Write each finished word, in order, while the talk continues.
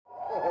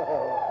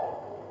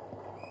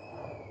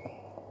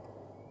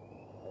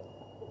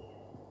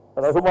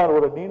ரகுமான்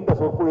ஒரு நீண்ட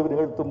சொற்பொழிவு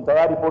நிகழ்த்தும்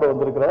தயாரிப்போடு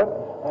வந்திருக்கிறார்.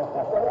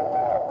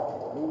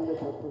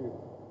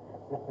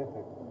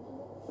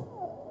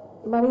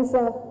 Mani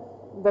sir,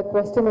 the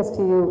question is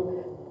to you.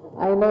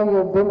 I know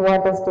you didn't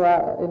want us to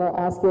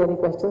ask you any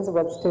questions,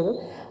 but still.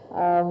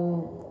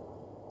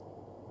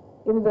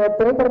 இந்த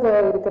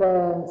திரைப்படத்தில் இருக்கிற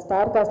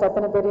ஸ்டார் காஸ்ட்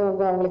அத்தனை பேரையும்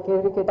வந்து அவங்களை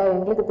கேள்வி கேட்டால்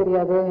எங்களுக்கு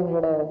தெரியாது,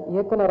 எங்களோட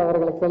இயக்குனர்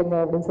அவர்களை கேளுங்க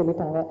அப்படின்னு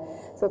சொல்லிட்டாங்க.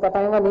 ஸோ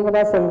கட்டாயமாக நீங்கள்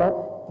தான் சொல்லணும்.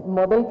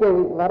 முதல்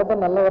கேள்வி,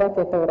 வரதன் நல்லவரா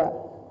கெட்டவரா?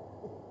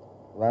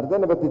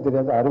 வரதனை பற்றி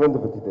தெரியாது,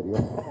 அரவிந்த் பற்றி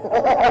தெரியும்.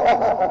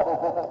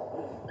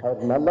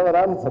 அவர்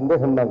நல்லவரான்னு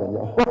சந்தேகம் தான்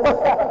கொஞ்சம்.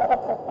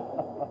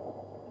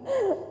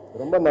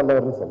 ரொம்ப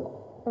நல்லவர்னு சொல்லலாம்.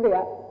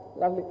 அப்படியா?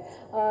 Lovely.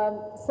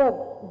 Sir,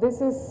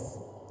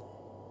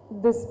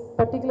 this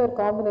particular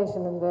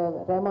combination in the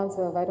Rahman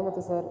sir,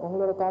 Vairamuthu sir,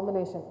 உங்களோட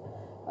combination,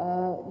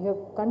 you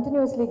have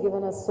continuously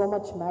given us so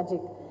much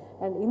magic.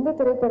 And in the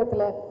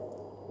திரைப்படத்தில்,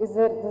 this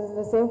is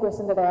the same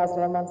question that I asked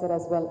Rahman sir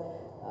as well.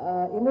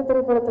 In the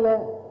திரைப்படத்தில்,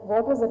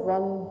 what was that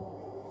one,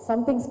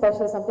 something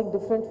special, something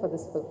different for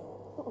this film?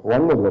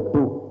 One இல்லை,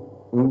 two.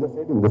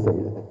 இந்த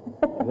side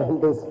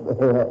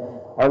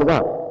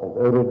அவ்வளோதான்.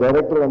 ஒரு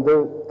director வந்து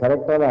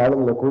கரெக்டான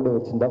ஆளுங்களை கூட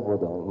வச்சுருந்தா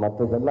போதும்,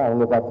 மற்றதெல்லாம்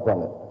அவங்க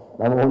பார்த்துப்பாங்க,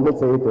 நம்ம ஒன்றும்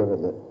செய்ய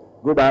தேவையில்லை.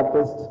 Good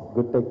artist,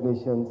 good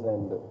technicians.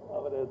 And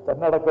அவர்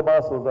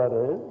தன்னடக்கமாக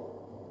சொல்றாரு.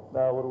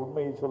 நான் ஒரு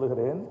உண்மையை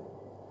சொல்லுகிறேன்,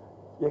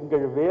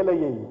 எங்கள்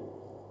வேலையை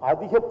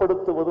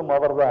அதிகப்படுத்துவதும்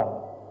அவர்தான்,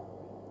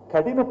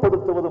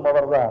 கடினப்படுத்துவதும்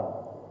அவர்தான்,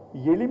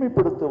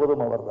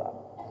 எளிமைப்படுத்துவதும் அவர்தான்.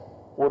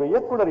 ஒரு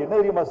இயக்குனர் என்ன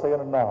தெரியுமா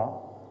செய்யணும்னா,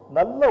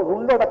 நல்ல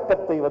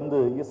உள்ளடக்கத்தை வந்து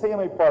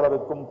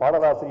இசையமைப்பாளருக்கும்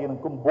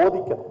பாடலாசிரியனுக்கும்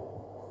போதிக்கணும்.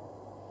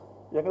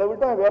 எங்களை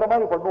விட்டா வேற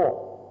மாதிரி பண்ணுவோம்,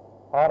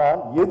 ஆனால்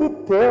எது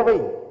தேவை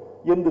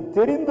என்று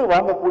தெரிந்து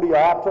வாங்கக்கூடிய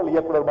ஆற்றல்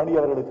இயக்குனர் மணி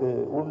அவர்களுக்கு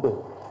உண்டு.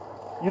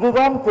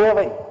 இதுதான்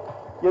தேவை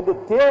என்று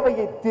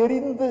தேவையை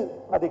தெரிந்து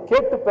அதை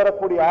கேட்டு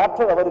பெறக்கூடிய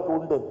ஆற்றல் அவருக்கு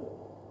உண்டு.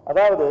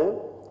 அதாவது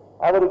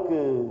அவருக்கு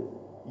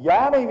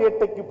யானை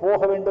வேட்டைக்கு போக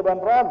வேண்டும்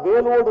என்றால்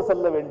வேலோடு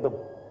செல்ல வேண்டும்,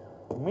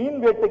 மீன்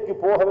வேட்டைக்கு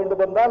போக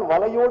வேண்டும் என்றால்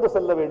வலையோடு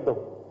செல்ல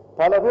வேண்டும்.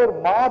 பல பேர்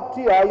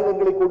மாற்றி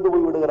ஆயுதங்களை கொண்டு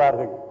போய்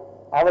விடுகிறார்கள்.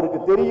 அவருக்கு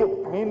தெரியும்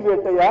மீன்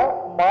வேட்டையா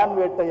மான்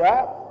வேட்டையா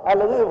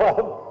அல்லது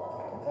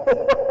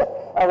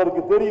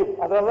அவருக்கு தெரியும்,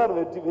 அதனால்தான்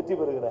வெற்றி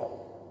பெறுகிறார்.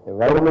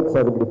 வைரமுத்து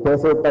சார் இப்படி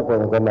பேச விட்டா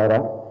போதும், கொஞ்ச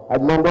நேரம்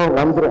அதுல இருந்து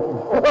வந்துடும்,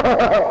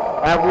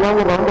 அதுல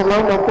இருந்து 2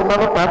 லைன்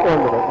எடுத்துனாலும் பார்க்க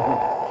வந்துடும்.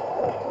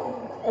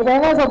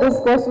 This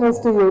question is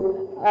to you.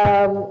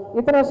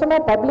 இத்தனை வருஷமா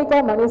பப்ளிக்கா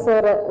மணி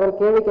சார் ஒரு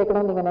கேள்வி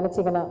கேட்கணும்னு நீங்க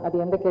நினைச்சீங்கன்னா அது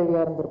எந்த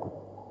கேள்வியா இருந்திருக்கும்?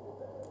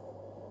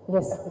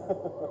 எஸ்,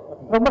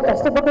 ரொம்ப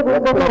கஷ்டப்பட்டு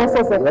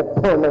சார்.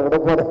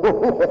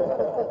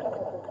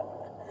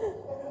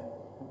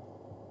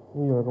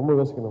 நீங்க ரொம்ப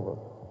யோசிக்கணும்,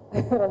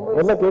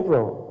 எல்லாம்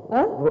கேட்டுருவோம்.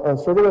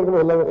 ஸ்டுடியோல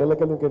இருக்கும் எல்லா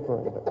கேள்வியும்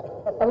கேட்டுருவோம்.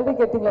 ஆல்ரெடி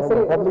கேட்டீங்களா?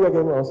 சரி, பப்ளிக்கா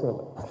கேட்கணும் அவசியம்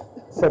இல்லை.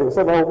 சரி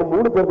சார், நான் உங்க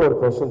 3 பேருக்கு ஒரு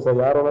கொஸ்டின்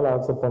சார், யார் வேணாலும்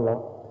ஆன்சர்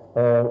பண்ணலாம்.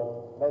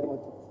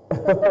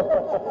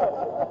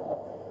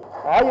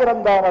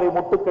 1000 தாமரை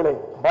முட்டுக்களே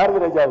பாரதி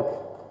ராஜாவுக்கு.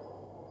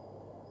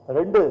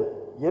 2,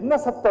 என்ன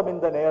சத்தம்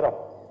இந்த நேரம்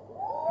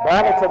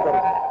பாலச்சந்தர்.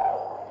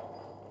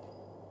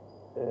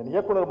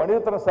 இயக்குனர்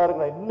மணிரத்னம்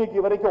சாருக்கு நான் இன்னைக்கு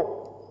வரைக்கும்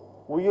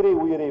உயிரை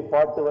உயிரை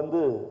பாட்டு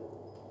வந்து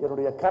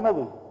என்னுடைய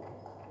கனவு.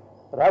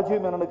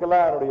 ராஜீவ்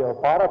மேனனுக்கெல்லாம் என்னுடைய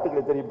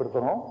பாராட்டுகளை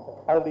தெரியப்படுத்தணும்.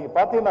 அதில் நீங்க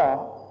பார்த்தீங்கன்னா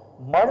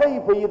மழை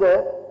பெய்த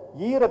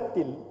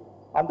ஈரத்தில்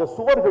அந்த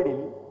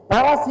சுவர்களில்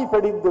பாசி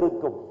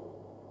படிந்திருக்கும்.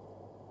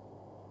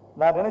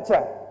 நான்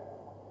நினைச்சேன்,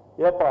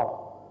 ஏப்பா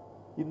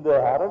இந்த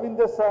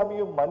அரவிந்த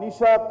சாமியும்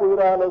மனிஷா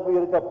கொய்ராலுக்கும்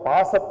இருக்க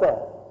பாசத்தை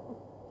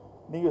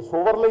நீங்க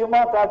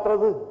சுவர்லையுமா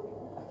காட்டுறது?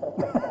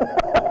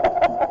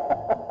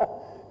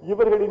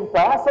 இவர்களின்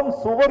பாசம்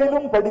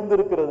சுவரிலும்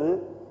படிந்திருக்கிறது.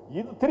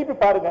 இது திருப்பி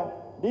பாருங்க,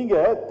 நீங்க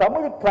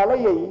தமிழ்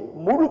கலையை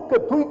முழுக்க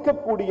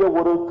தூய்க்கக்கூடிய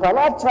ஒரு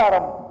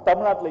கலாச்சாரம்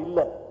தமிழ்நாட்டில் இல்ல.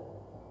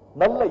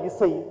 நல்ல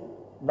இசை,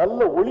 நல்ல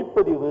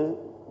ஒளிப்பதிவு,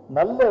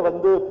 நல்ல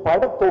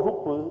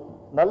படத்தொகுப்பு,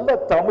 நல்ல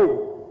தமிழ்,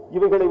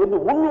 இவைகளை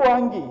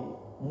உள்வாங்கி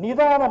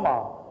நிதானமா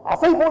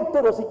அசை போட்டு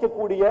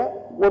ரசிக்கக்கூடிய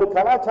ஒரு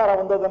கலாச்சாரம்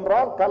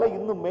வந்ததென்றால் கலை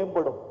இன்னும்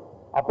மேம்படும்.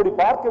 அப்படி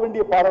பார்க்க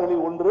வேண்டிய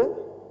பாடல்களில் ஒன்று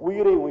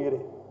உயிரே உயிரே.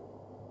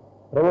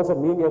 ரமன்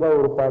சார், நீங்க ஏதாவது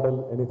ஒரு பாடல்,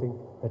 anything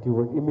that you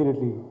would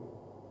immediately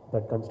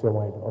that comes to your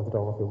mind, off the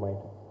top of your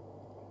mind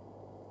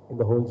in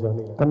the whole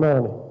journey?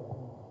 கண்ணாரணை.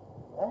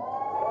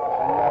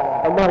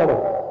 கண்ணாரணை.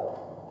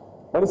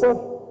 Money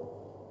sir,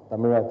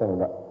 தமிழா?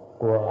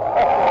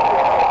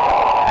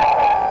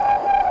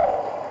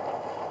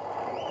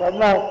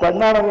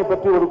 கண்ணாரணை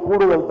பற்றி ஒரு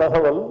கூடுதல்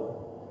தகவல்.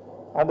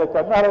 அந்த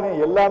கண்ணாரணை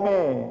எல்லாமே,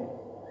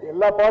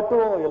 எல்லா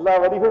பாட்டும் எல்லா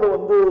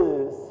வரிகளும்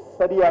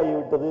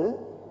சரியாகிவிட்டது.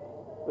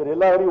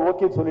 எல்லா வரியும்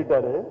ஓகே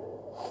சொல்லிட்டாரு.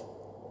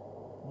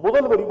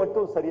 முதல் வரி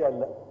மட்டும் சரியா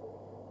இல்லை,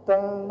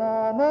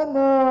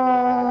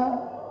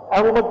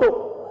 அது மட்டும்.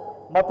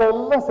 மற்ற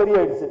எல்லாம்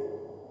சரியாயிடுச்சு.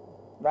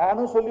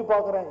 நானும் சொல்லி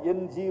பார்க்கிறேன்,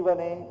 என்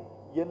ஜீவனே,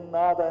 என்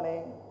நாதனே,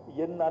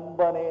 என்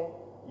அன்பனே,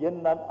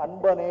 என்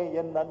அன்பனே,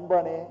 என்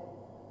அன்பனே,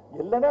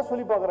 எல்லாமே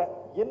சொல்லி பார்க்கிறேன்,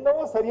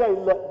 என்னவோ சரியா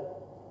இல்லை.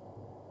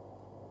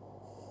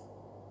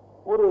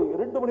 ஒரு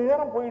 2 மணி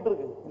நேரம் போயிட்டு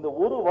இருக்கு. இந்த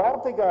ஒரு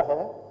வார்த்தைக்காக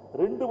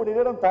 2 மணி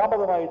நேரம்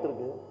தாமதம் ஆயிட்டு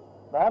இருக்கு.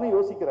 நானும்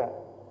யோசிக்கிறேன்,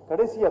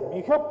 கடைசியா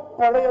மிக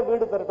பழைய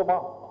வீடு தரட்டுமா,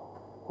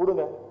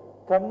 கொடுங்க.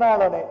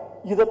 கண்ணாளனே,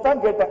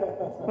 இதைத்தான் கேட்டேன்.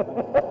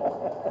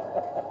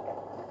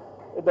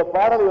 இந்த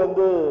பாடல்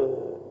வந்து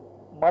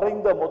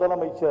மறைந்த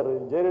முதலமைச்சர்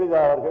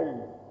ஜெயலலிதா அவர்கள்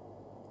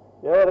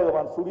ஏ.ஆர்.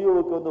 ரஹ்மான்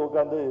ஸ்டுடியோவுக்கு வந்து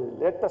உட்காந்து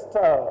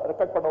லேட்டஸ்டா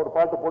ரெக்கார்ட் பண்ண ஒரு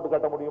பாட்டு போட்டு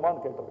காட்ட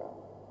முடியுமான்னு கேட்டிருக்காங்க.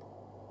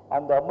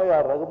 அந்த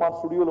அம்மையார் ரஹ்மான்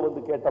ஸ்டுடியோவில்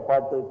வந்து கேட்ட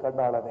பாட்டு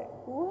கண்ணாளனே.